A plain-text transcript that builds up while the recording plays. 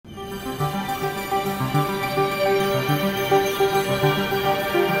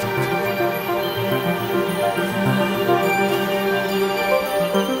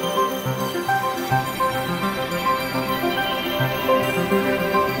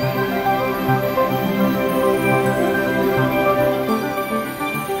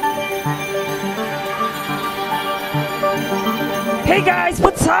Hey guys,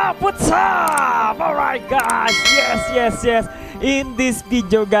 what's up? What's up? Alright guys, yes. In this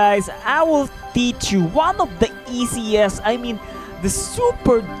video guys, I will teach you one of the easiest, the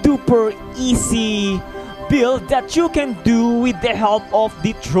super duper easy build that you can do with the help of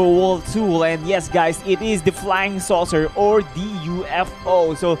the Trowel tool. And yes guys, it is the flying saucer or the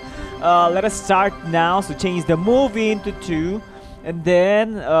UFO. So let us start now. So change the move into 2. And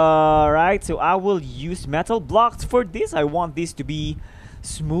then, right, so I will use metal blocks for this. I want this to be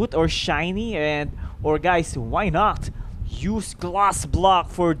smooth or shiny, or guys, why not use glass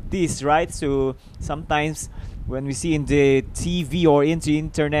block for this, right? So sometimes when we see in the TV or in the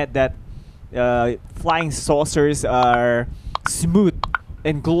internet that flying saucers are smooth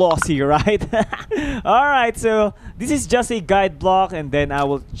and glossy, right? Alright, so this is just a guide block, and then I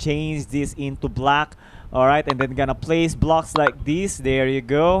will change this into black. Alright, and then gonna place blocks like this. There you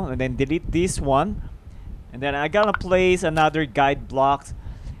go. And then delete this one. And then I gonna place another guide blocks.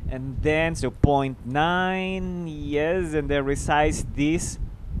 And then, so 0.9. Yes, and then resize this.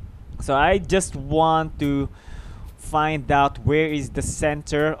 So I just want to find out where is the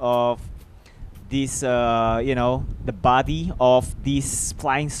center of this, the body of this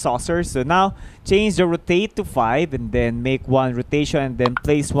flying saucer. So now change the rotate to 5 and then make one rotation and then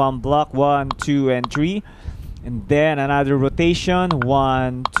place one block, 1, 2, and 3, and then another rotation,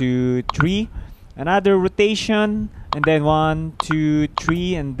 1, 2, 3, another rotation, and then 1, 2,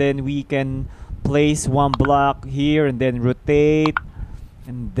 3, and then we can place one block here and then rotate,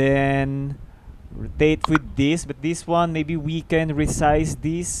 and then rotate with this. But this one maybe we can resize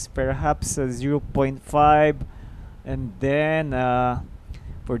this perhaps 0.5, and then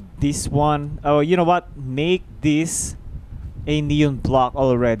for this one, oh, you know what, make this a neon block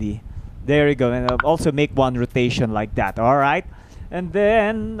already. There you go. And also make one rotation like that. All right, and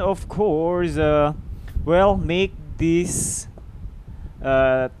then of course well, make this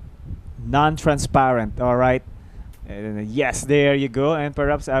non-transparent. All right. Yes, there you go. And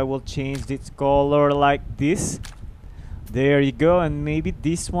perhaps I will change its color like this. There you go. And maybe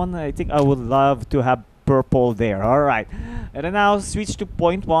this one, I think I would love to have purple there. Alright, and then I'll switch to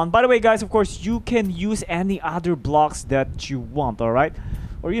 0.1. By the way guys, of course you can use any other blocks that you want. Alright,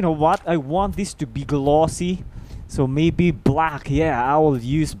 or you know what, I want this to be glossy, so maybe black. Yeah, I will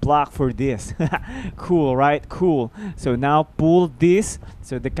use black for this. Cool, right? Cool. So now pull this.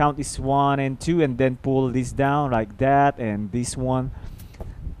 So the count is 1 and 2, and then pull this down like that, and this one,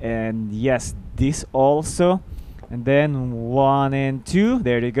 and yes, this also, and then 1 and 2.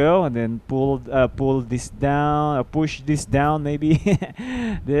 There you go. And then pull this down, push this down maybe.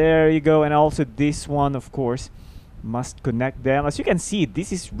 There you go. And also this one, of course, must connect them. As you can see,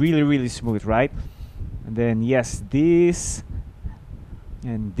 this is really smooth, right? And then yes, this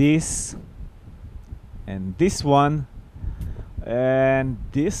and this and this one and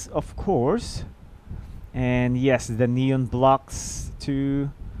this, of course, and yes, the neon blocks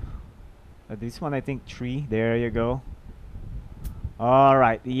too. This one I think 3. There you go. All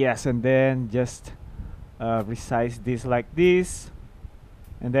right, yes, and then just resize this like this,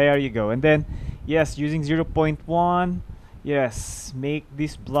 and there you go. And then yes, using 0.1, yes, make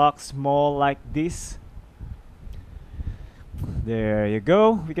this block small like this. There you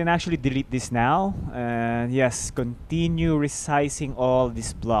go. We can actually delete this now, and yes, continue resizing all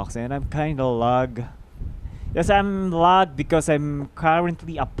these blocks. And I'm kind of lag. Yes, I'm lagged because I'm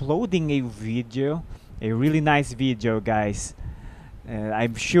currently uploading a video, a really nice video, guys.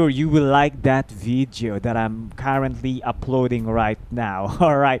 I'm sure you will like that video that I'm currently uploading right now.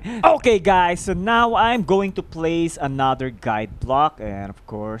 Alright, okay guys, so now I'm going to place another guide block, and of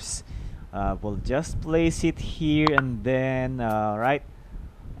course we'll just place it here, and then right,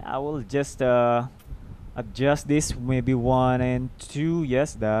 I will just adjust this, maybe 1 and 2.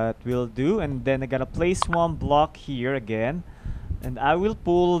 Yes, that will do. And then I gotta place one block here again, and I will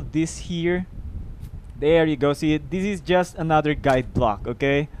pull this here. There you go. See, this is just another guide block.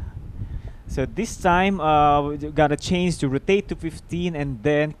 Okay, so this time we gotta change to rotate to 15, and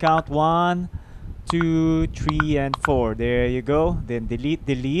then count 1, 2, 3, and 4. There you go. Then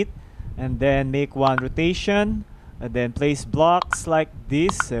delete, and then make one rotation, and then place blocks like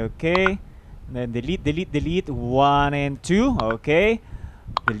this. Okay, and then delete 1 and 2. Okay,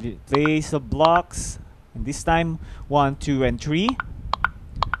 place the blocks, and this time 1, 2, and 3.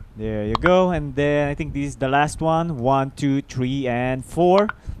 There you go. And then I think this is the last one, 1, 2, 3, and 4.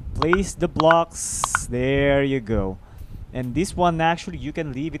 Place the blocks. There you go. And this one, actually you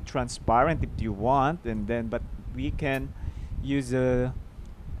can leave it transparent if you want, and then but we can use a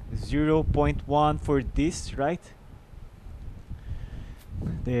 0.1 for this, right?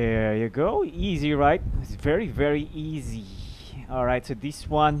 There you go. Easy, right? It's very, very easy. All right, so this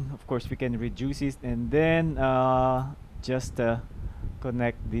one, of course, we can reduce it, and then just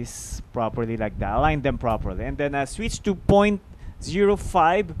connect this properly like that, align them properly, and then switch to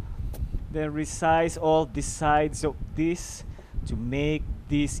 0.05. Then resize all the sides of this to make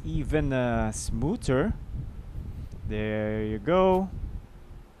this even smoother. There you go.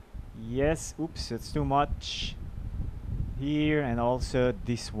 Yes, oops, that's too much here, and also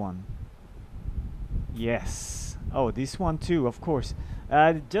this one. Yes. Oh, this one too, of course.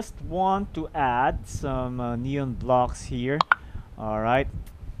 I just want to add some neon blocks here. All right,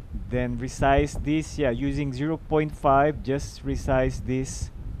 then resize this, yeah, using 0.5. Just resize this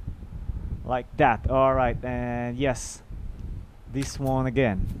like that. All right, and yes, this one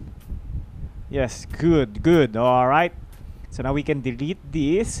again. Yes, good. All right, so now we can delete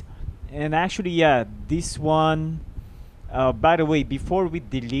this. And actually, yeah, this one, by the way, before we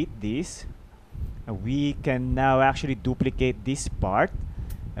delete this, we can now actually duplicate this part.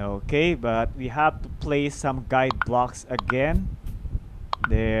 Okay, but we have to place some guide blocks again.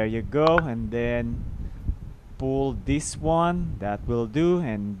 There you go, and then pull this one, that will do,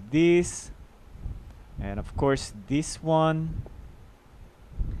 and this, and of course this one,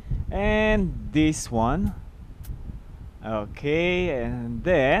 and this one. Okay, and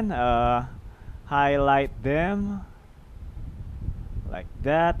then highlight them like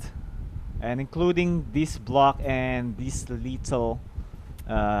that, and including this block and this little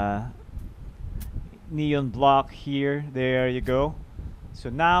neon block here. There you go. So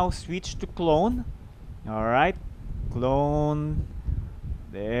now switch to clone. All right, clone.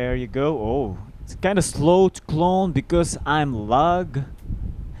 There you go. Oh, it's kind of slow to clone because I'm lag.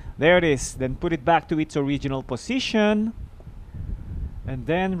 There it is. Then put it back to its original position, and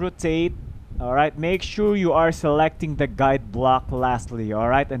then rotate. All right, make sure you are selecting the guide block lastly. All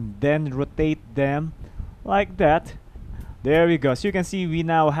right, and then rotate them like that. There we go. So you can see we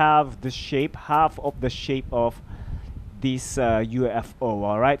now have the shape, half of the shape of this UFO.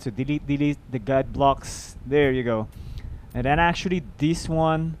 All right, so delete the guide blocks. There you go. And then actually this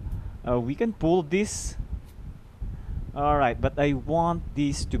one, we can pull this. All right, but I want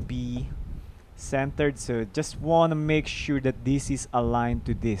this to be centered, so just want to make sure that this is aligned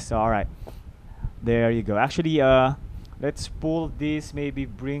to this. All right, there you go. Actually, let's pull this, maybe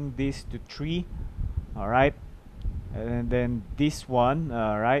bring this to 3. All right, and then this one.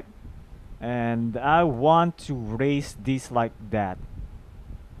 All right, and I want to raise this like that.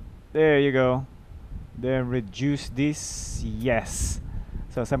 There you go. Then reduce this. Yes,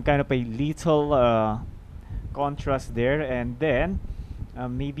 so some kind of a little contrast there, and then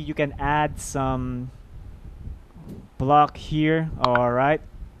maybe you can add some block here. All right,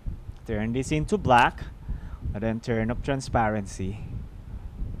 turn this into black, and then turn up transparency.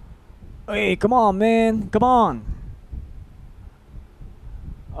 Hey, come on, man, come on.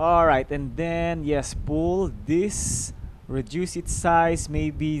 All right, and then yes, pull this, reduce its size,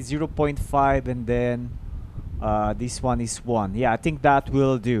 maybe 0.5, and then this one is 1. Yeah, I think that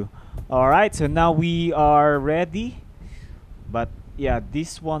will do. All right, so now we are ready. But yeah,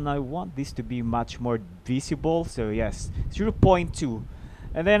 this one, I want this to be much more visible. So yes, 0.2.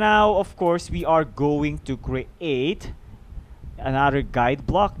 And then now, of course, we are going to create another guide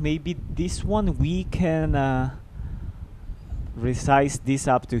block. Maybe this one we can resize this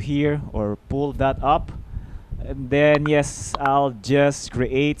up to here, or pull that up. And then yes, I'll just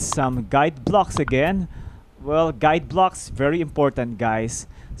create some guide blocks again. Well, guide blocks, very important, guys.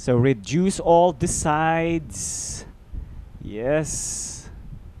 So reduce all the sides. Yes,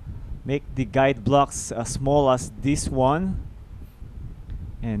 make the guide blocks as small as this one.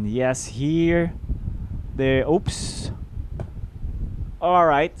 And yes, here, there. Oops. All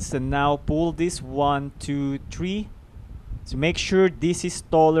right, so now pull this 1, 2, 3. So make sure this is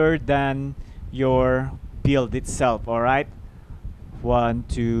taller than your build itself. All right, 1,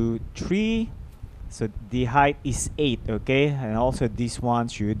 2, 3. So the height is 8, okay, and also this one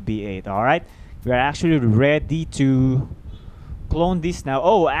should be 8. All right, we are actually ready to clone this now.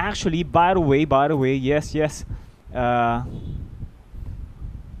 Oh, actually, by the way, yes, this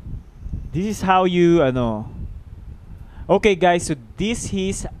is how you know. Okay, guys, so this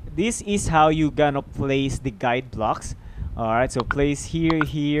is how you gonna place the guide blocks. All right, so place here,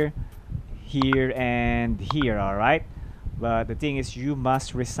 here, here, and here. All right, but the thing is, you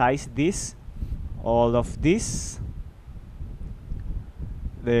must resize this. All of this.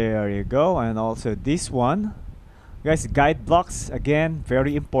 There you go. And also this one. Guys, guide blocks, again,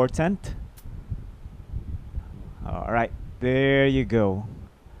 very important. Alright, there you go.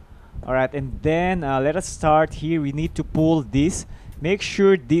 Alright, and then let us start here. We need to pull this. Make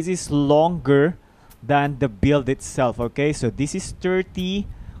sure this is longer than the build itself. Okay, so this is 30,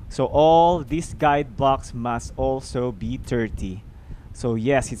 so all these guide blocks must also be 30. So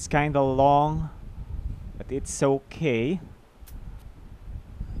yes, it's kind of long, but it's okay.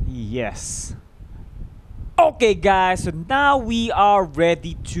 Yes. Okay guys, so now we are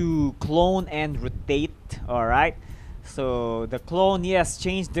ready to clone and rotate. Alright, so the clone, yes,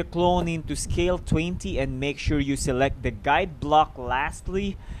 change the clone into scale 20 and make sure you select the guide block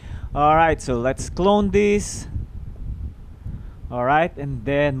lastly. Alright, so let's clone this. Alright, and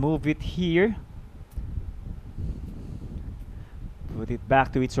then move it here. Put it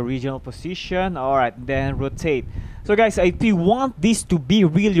back to its original position. Alright, then rotate. So guys, if you want this to be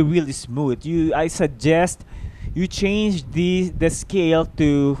really smooth, I suggest you change the scale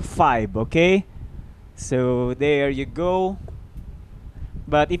to 5, okay? So there you go.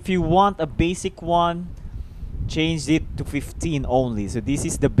 But if you want a basic one, change it to 15 only. So this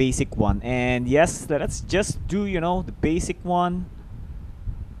is the basic one. And yes, let's just do, you know, the basic one.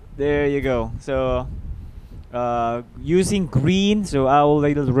 There you go. So using green, so I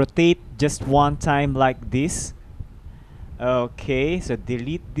will rotate just one time like this. Okay, so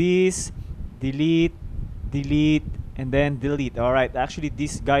delete this, delete, and then delete. Alright, actually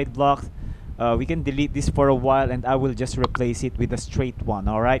this guide block, we can delete this for a while and I will just replace it with a straight one.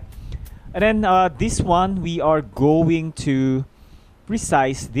 Alright, and then this one we are going to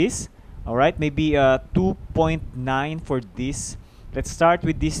resize this. Alright, maybe 2.9 for this. Let's start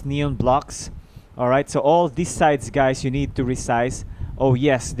with these neon blocks. Alright, so all these sides, guys, you need to resize. Oh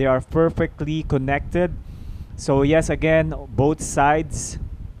yes, they are perfectly connected. So yes, again, both sides.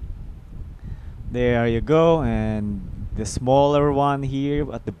 There you go. And the smaller one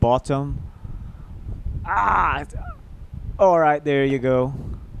here at the bottom. Alright, there you go.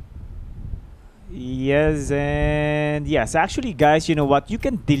 Yes, and yes, actually guys, you know what, you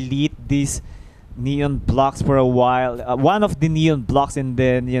can delete these neon blocks for a while, one of the neon blocks, and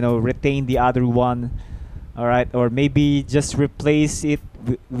then, you know, retain the other one. Alright, or maybe just replace it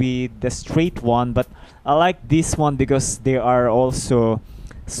with the straight one, but I like this one because they are also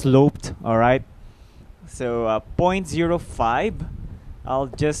sloped. Alright, so 0.05. I'll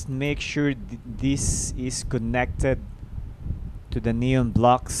just make sure this is connected to the neon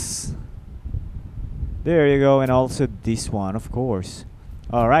blocks. There you go, and also this one, of course.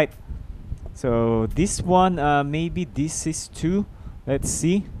 Alright, so this one, maybe this is 2. Let's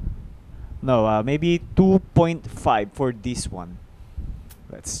see. No, maybe 2.5 for this one.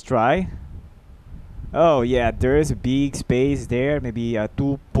 Let's try. Oh yeah, there's a big space there. Maybe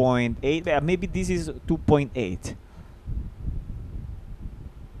 2.8. Maybe this is 2.8.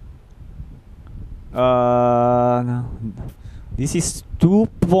 No. This is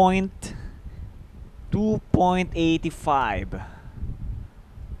 2.85.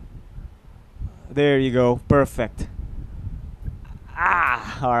 There you go, perfect.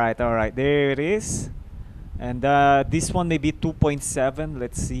 Alright, there it is. And this one maybe 2.7.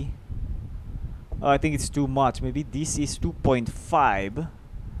 Let's see. Oh, I think it's too much. Maybe this is 2.5.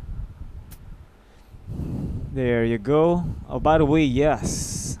 There you go. Oh, by the way,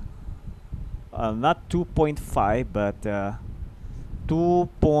 yes. Not 2.5, but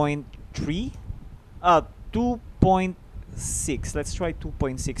 2.3. 2.6. Let's try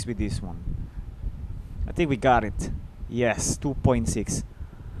 2.6 with this one. I think we got it. Yes, 2.6.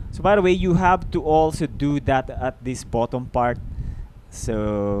 So by the way, you have to also do that at this bottom part.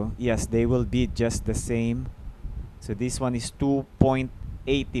 So yes, they will be just the same. So this one is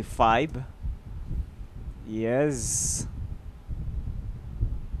 2.85. Yes.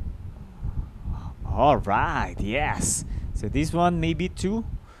 Alright, yes. So this one maybe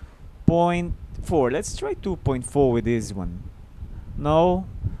 2.4. Let's try 2.4 with this one. No.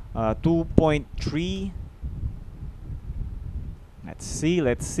 2.3. Let's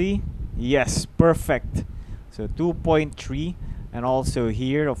see. Yes, perfect. So 2.3, and also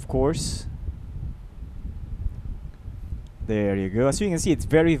here, of course. There you go. As you can see, it's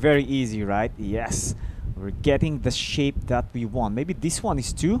very easy, right? Yes, we're getting the shape that we want. Maybe this one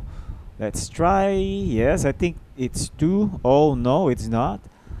is 2. Let's try. Yes, I think it's 2. Oh no, it's not.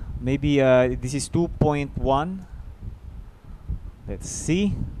 Maybe this is 2.1. Let's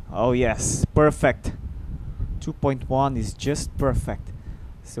see. Oh yes, perfect. 2.1 is just perfect.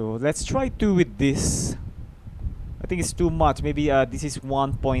 So let's try 2 with this. I think it's too much. Maybe this is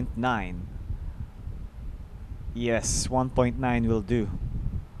 1.9. Yes, 1.9 will do.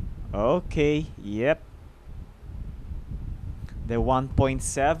 Okay, yep. The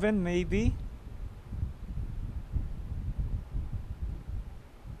 1.7 maybe.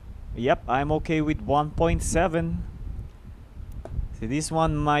 Yep, I'm okay with 1.7. So this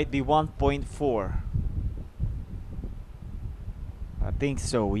one might be 1.4. think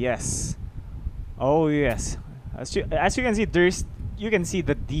so. Yes. Oh yes. As you can see, you can see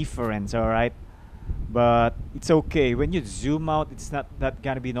the difference. All right. But it's okay. When you zoom out, it's not that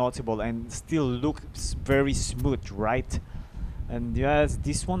gonna be noticeable and still looks very smooth, right? And yes,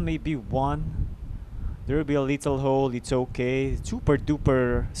 this one may be one. There will be a little hole. It's okay. Super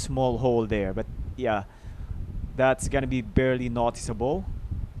duper small hole there, but yeah, that's gonna be barely noticeable.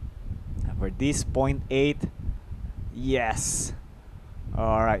 For this 0.8, yes.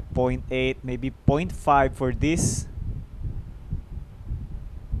 All right, 0.8, maybe 0.5 for this.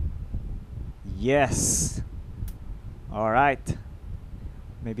 Yes. All right.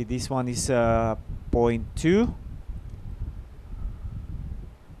 Maybe this one is 0.2.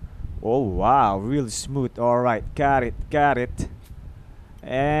 Oh wow, real smooth. All right, got it, got it.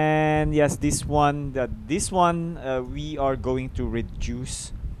 And yes, this one, we are going to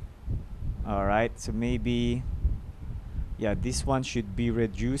reduce. All right, so maybe, yeah, this one should be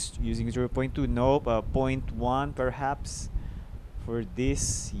reduced using 0.2. Nope, 0.1 perhaps for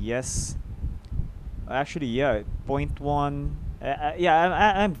this. Yes, actually, yeah, 0.1.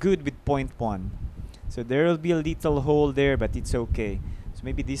 Yeah, I'm good with 0.1. So there will be a little hole there, but it's okay. So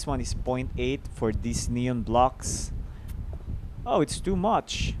maybe this one is 0.8 for these neon blocks. Oh, it's too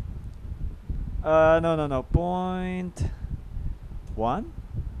much. No. 0.1.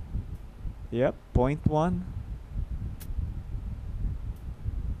 Yep, 0.1.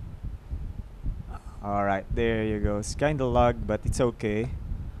 Alright, there you go. It's kinda lagged, but it's okay.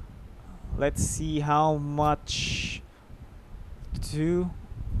 Let's see how much. 2.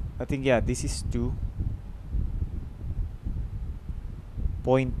 I think, yeah, this is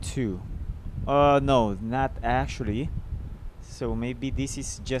 2.2. No, not actually. So maybe this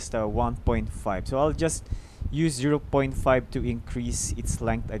is just a 1.5. So I'll just use 0.5 to increase its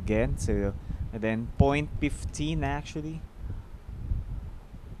length again. So and then 0.15 actually.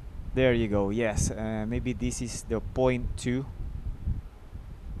 There you go. Yes, maybe this is the 0.2.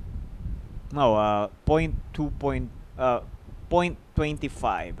 No,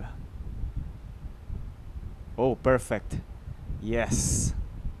 0.25. Oh, perfect. Yes.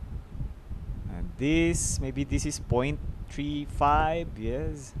 And this, maybe this is 0.35.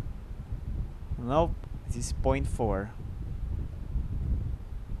 Yes. Nope, this is 0.4.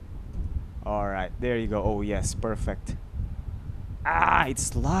 Alright, there you go. Oh yes, perfect. Ah,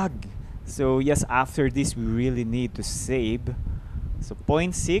 it's lag. So yes, after this we really need to save. So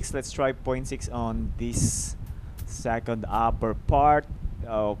 0.6, let's try 0.6 on this second upper part.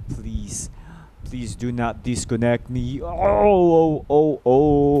 Oh please, please do not disconnect me. Oh.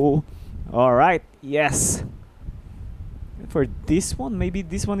 All right, yes. For this one, maybe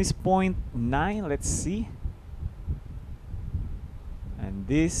this one is 0.9. Let's see. And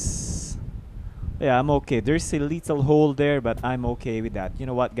this, yeah, I'm okay. There's a little hole there, but I'm okay with that. You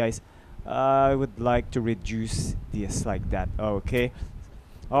know what, guys? I would like to reduce this like that. Okay.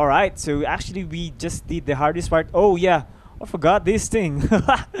 All right. So actually, we just did the hardest part. Oh yeah, I forgot this thing.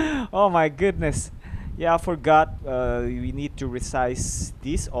 Oh my goodness. Yeah, I forgot. We need to resize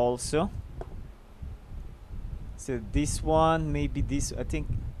this also. So this one, maybe this. I think.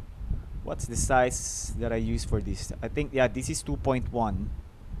 What's the size that I use for this? I think, yeah, this is 2.1.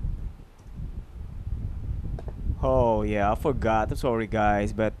 Oh yeah, I forgot. I'm sorry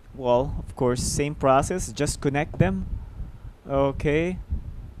guys, but well, of course, same process. Just connect them. Okay.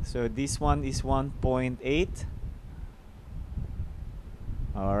 So this one is 1.8.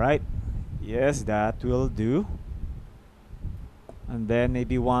 All right. Yes, that will do. And then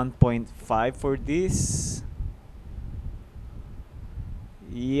maybe 1.5 for this.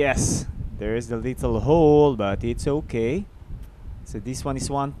 Yes, there is the little hole, but it's okay. So this one is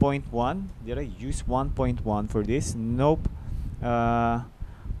 1.1. Did I use 1.1 for this? Nope.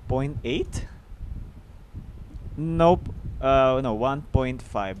 0.8? Nope. No,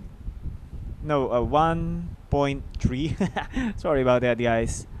 1.5. No, 1.3. Sorry about that,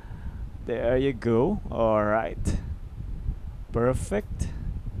 guys. There you go. All right. Perfect.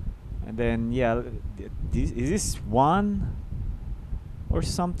 And then, yeah, is this 1 or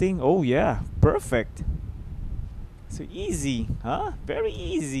something? Oh, yeah. Perfect. So easy, huh? Very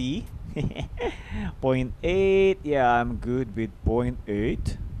easy. 0.8. Yeah, I'm good with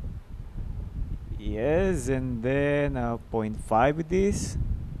 0.8. Yes, and then 0.5 with this.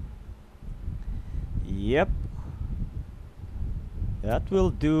 Yep. That will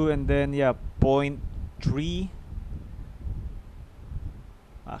do. And then, yeah, 0.3.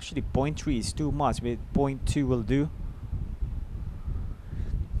 Actually, 0.3 is too much, but 0.2 will do.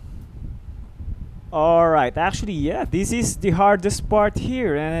 Alright, actually, yeah, this is the hardest part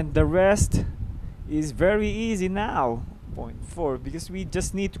here, and the rest is very easy now. 0.4 because we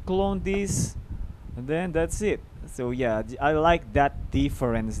just need to clone this and then that's it. So yeah, I like that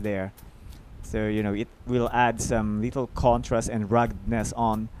difference there. So you know, it will add some little contrast and ruggedness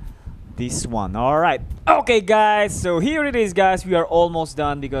on this one. All right, okay guys, so here it is guys. We are almost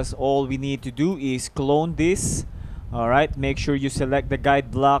done because all we need to do is clone this. All right, make sure you select the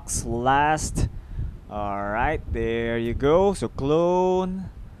guide blocks last. All right, there you go. So clone,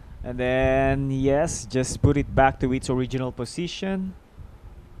 and then yes, just put it back to its original position.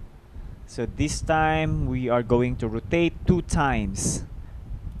 So this time we are going to rotate 2 times.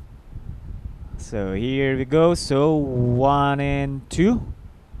 So here we go. So 1 and 2.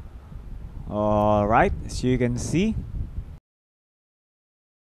 All right, as you can see.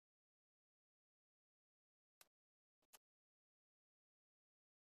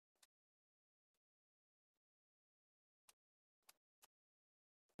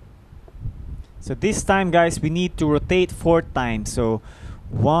 So this time guys, we need to rotate 4 times. So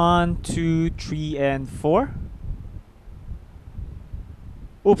 1, 2, 3, and 4.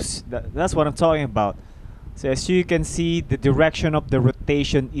 Oops, that's what I'm talking about. So as you can see, the direction of the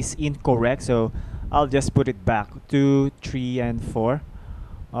rotation is incorrect. So I'll just put it back. 2, 3, and 4.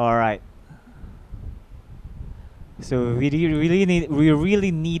 All right. So we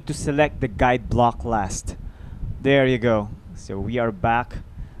really need to select the guide block last. There you go. So we are back.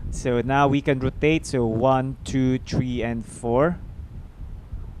 So now we can rotate. So 1, 2, 3, and 4.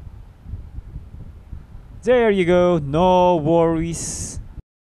 There you go. No worries.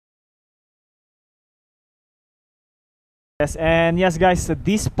 Yes, and yes guys, so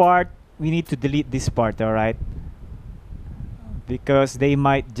this part, we need to delete this part, alright? Because they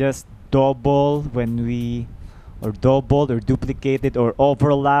might just double when we, or double or duplicated or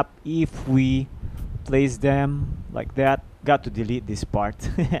overlap if we place them like that. Got to delete this part.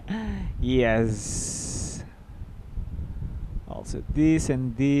 Yes. Also this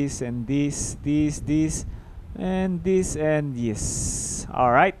and this and this and this and yes.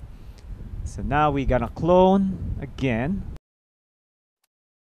 Alright. So now we're gonna clone again.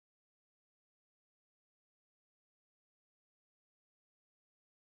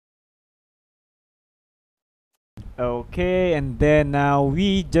 Okay, and then now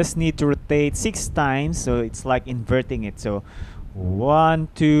we just need to rotate 6 times, so it's like inverting it. So 1,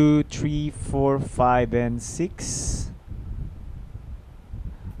 2, 3, 4, 5, and 6.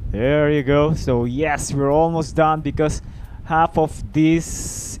 There you go. So yes, we're almost done because half of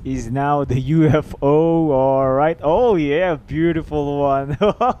this is now the UFO. All right. Oh yeah, beautiful one.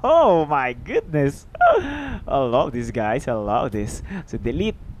 Oh my goodness. I love this, guys. I love this. So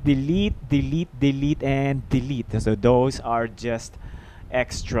delete, delete, delete, delete, and delete. So those are just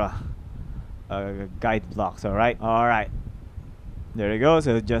extra guide blocks. All right. All right. There you go.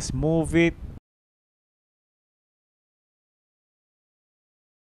 So just move it.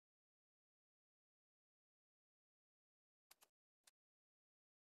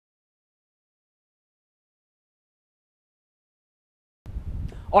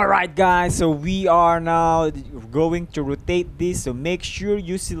 Alright guys, so we are now going to rotate this, so make sure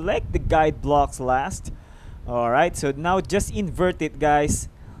you select the guide blocks last. Alright, so now just invert it guys,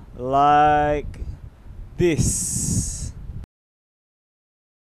 like this.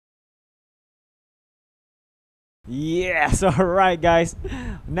 Yes, alright guys,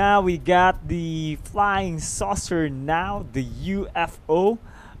 now we got the flying saucer now, the UFO.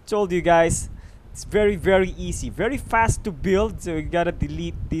 Told you guys, it's very easy, very fast to build. So we gotta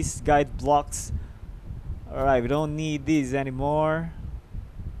delete these guide blocks. Alright, we don't need these anymore.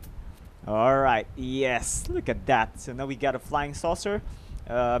 Alright, yes, look at that. So now we got a flying saucer.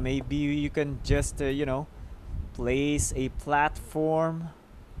 Maybe you can just you know, place a platform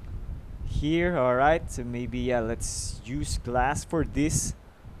here. Alright, so maybe yeah, let's use glass for this.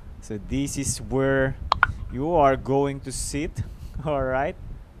 So this is where you are going to sit. Alright.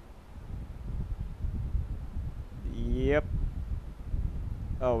 Yep.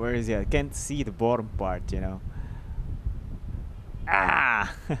 Oh, where is it? I can't see the bottom part, you know.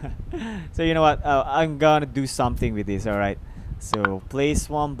 Ah! So you know what? I'm gonna do something with this, alright? So place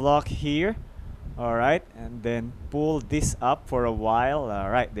one block here. Alright, and then pull this up for a while.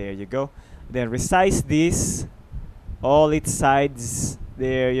 Alright, there you go. Then resize this, all its sides.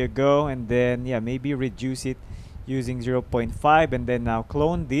 There you go. And then yeah, maybe reduce it using 0.5, and then now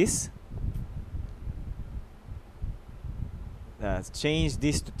clone this. Change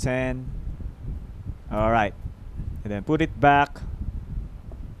this to 10. Alright, and then put it back.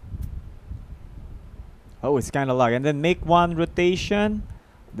 Oh, it's kind of low. And then make one rotation.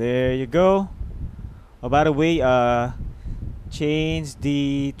 There you go. Oh, by the way, change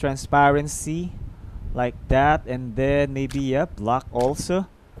the transparency like that, and then maybe, yeah, block also.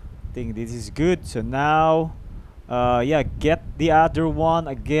 I think this is good. So now, yeah, get the other one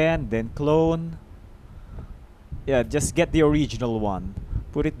again, then clone. Yeah, just get the original one,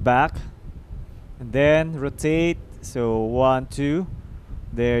 put it back, and then rotate. So 1 2,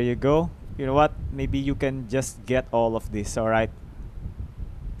 there you go. You know what, maybe you can just get all of this. All right,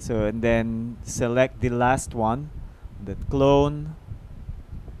 so and then select the last one, then clone,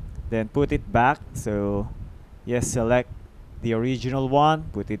 then put it back. So yes, select the original one,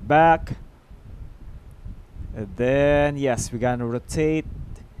 put it back, and then yes, we're gonna rotate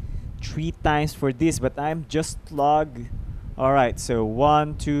 3 times for this, but I'm just log. All right, so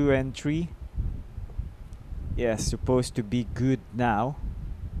 1 2 and 3. Yes, supposed to be good now.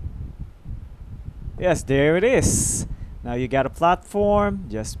 Yes, there it is. Now you got a platform,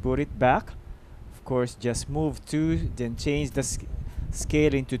 just put it back. Of course, just move 2, then change the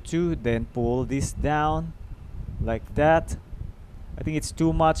scale into 2, then pull this down like that. I think it's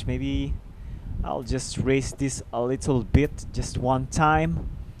too much. Maybe I'll just raise this a little bit, just one time.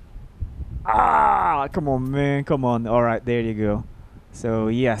 Ah, come on, man, come on. All right, there you go. So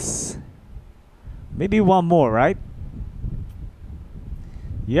yes, maybe one more, right?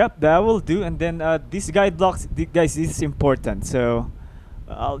 Yep, that will do. And then this guide blocks, guys, this is important. So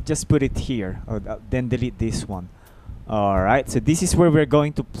I'll just put it here. Then delete this one. All right, so this is where we're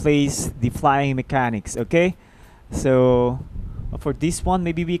going to place the flying mechanics. Okay, so for this one,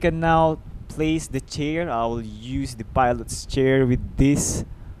 maybe we can now place the chair. I will use the pilot's chair with this.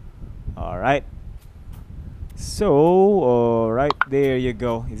 All right, so all right, there you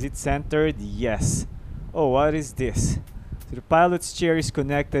go. Is it centered? Yes. Oh, what is this? So the pilot's chair is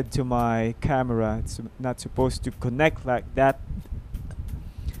connected to my camera. It's not supposed to connect like that.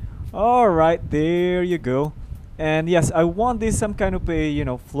 All right, there you go. And yes, I want this some kind of a, you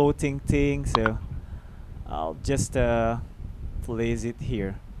know, floating thing. So I'll just place it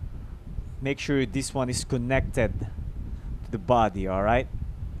here. Make sure this one is connected to the body. All right,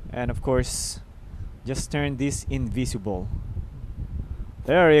 and of course, just turn this invisible.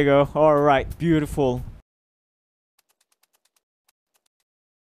 There you go. All right, beautiful.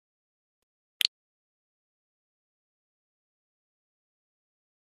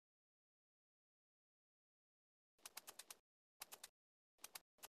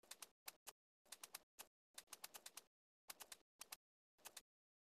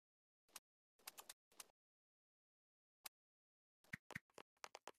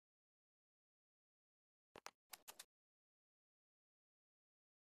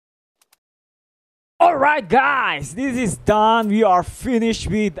 Alright guys, this is done. We are finished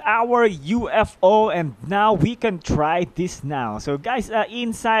with our UFO and now we can try this now. So guys,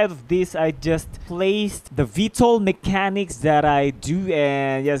 inside of this I just placed the VTOL mechanics that I do.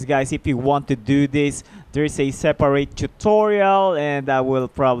 And yes guys, if you want to do this, there's a separate tutorial and I will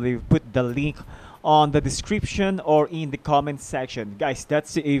probably put the link on the description or in the comment section. Guys,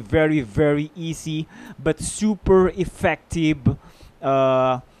 that's a very easy but super effective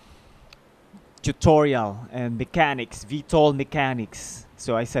tutorial and mechanics, VTOL mechanics.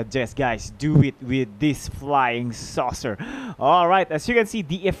 So I suggest guys do it with this flying saucer. All right, as you can see,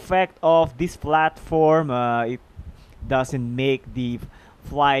 the effect of this platform, it doesn't make the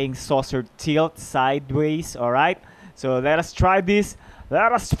flying saucer tilt sideways. All right, so let us try this.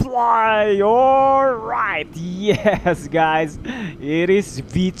 Let us fly. All right, yes guys, it is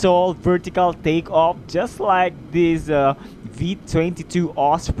VTOL vertical takeoff, just like this V-22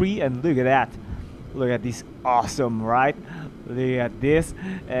 Osprey. And look at that. Look at this, awesome, right? Look at this.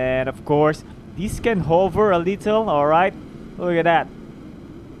 And of course, this can hover a little. All right, look at that,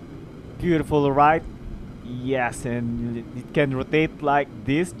 beautiful, right? Yes, and it can rotate like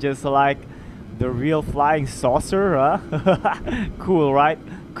this, just like the real flying saucer, huh? Cool, right?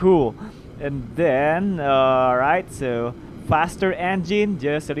 Cool. And then right, so faster engine,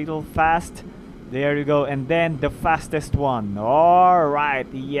 just a little fast. There you go. And then the fastest one. All right,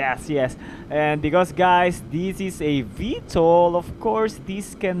 yes. And because guys, this is a VTOL, of course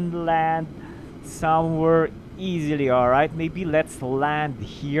this can land somewhere easily. All right, maybe let's land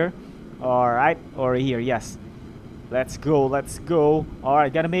here. All right, or here. Yes, let's go. All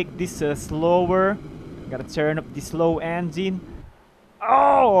right, gotta make this slower. Gotta turn up the slow engine.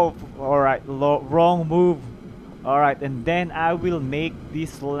 Oh, all right, wrong move. All right, and then I will make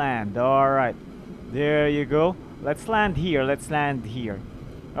this land. All right, there you go. Let's land here.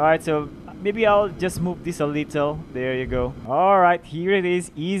 All right, so maybe I'll just move this a little. There you go. All right, here it is.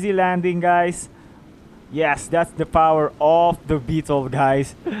 Easy landing, guys. Yes, that's the power of the VTOL,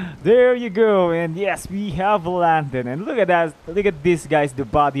 guys. There you go. And yes, we have landed. And look at that. Look at this, guys, the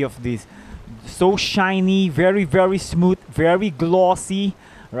body of this. so shiny, very very smooth, very glossy,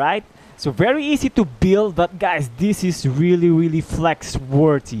 right? So very easy to build, but guys, this is really flex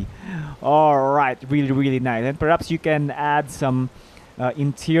worthy. All right, really nice. And perhaps you can add some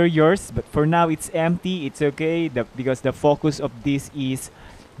interiors, but for now it's empty. It's okay, because the focus of this is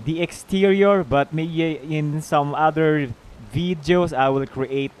the exterior, but maybe in some other videos I will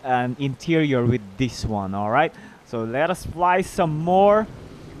create an interior with this one. All right, so let us fly some more.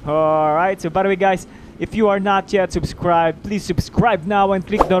 All right, so by the way guys, if you are not yet subscribed, please subscribe now and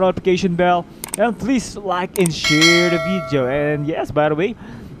click the notification bell, and please like and share the video. And yes, by the way,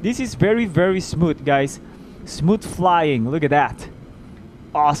 this is very smooth guys, smooth flying. Look at that,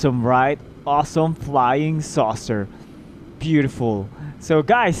 awesome, right? Awesome flying saucer, beautiful. So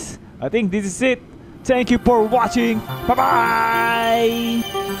guys, I think this is it. Thank you for watching. Bye bye.